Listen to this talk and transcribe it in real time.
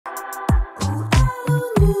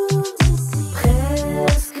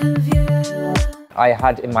I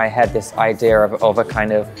had in my head this idea of a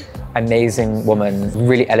kind of amazing woman,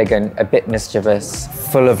 really elegant, a bit mischievous,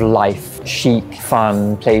 full of life, chic,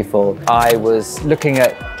 fun, playful. I was looking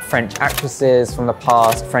at French actresses from the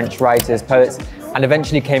past, French writers, poets, and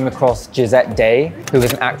eventually came across Josette, who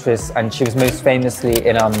was an actress, and she was most famously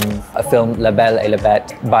in a film Belle et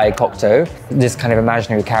Bete by Cocteau. This kind of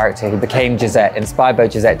imaginary character who became Josette, inspired by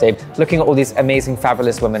Josette, looking at all these amazing,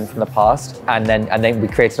 fabulous women from the past, and then we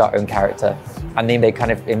created our own character. And then they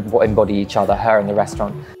kind of embody each other, her and the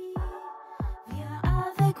restaurant.